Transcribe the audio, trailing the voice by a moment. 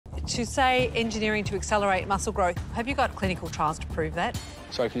to say engineering to accelerate muscle growth, have you got clinical trials to prove that?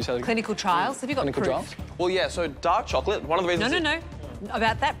 Sorry, can you say that again? Clinical trials? Have you got clinical proof? trials? Well, yeah, so dark chocolate, one of the reasons... No.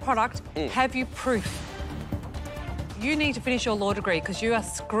 About that product, have you proof? You need to finish your law degree because you are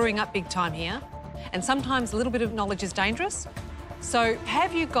screwing up big time here. And sometimes a little bit of knowledge is dangerous. So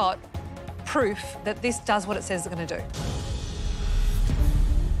have you got proof that this does what it says it's going to do?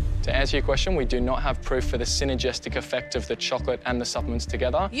 To answer your question, we do not have proof for the synergistic effect of the chocolate and the supplements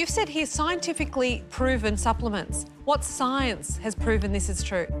together. You've said here scientifically proven supplements. What science has proven this is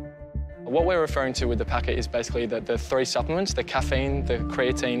true? What we're referring to with the packet is basically that the 3 supplements, the caffeine, the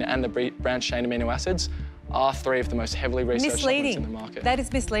creatine and the branched-chain amino acids, are 3 of the most heavily researched supplements in the market. That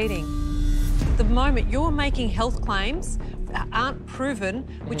is misleading. The moment you're making health claims aren't proven,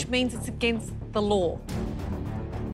 which means it's against the law.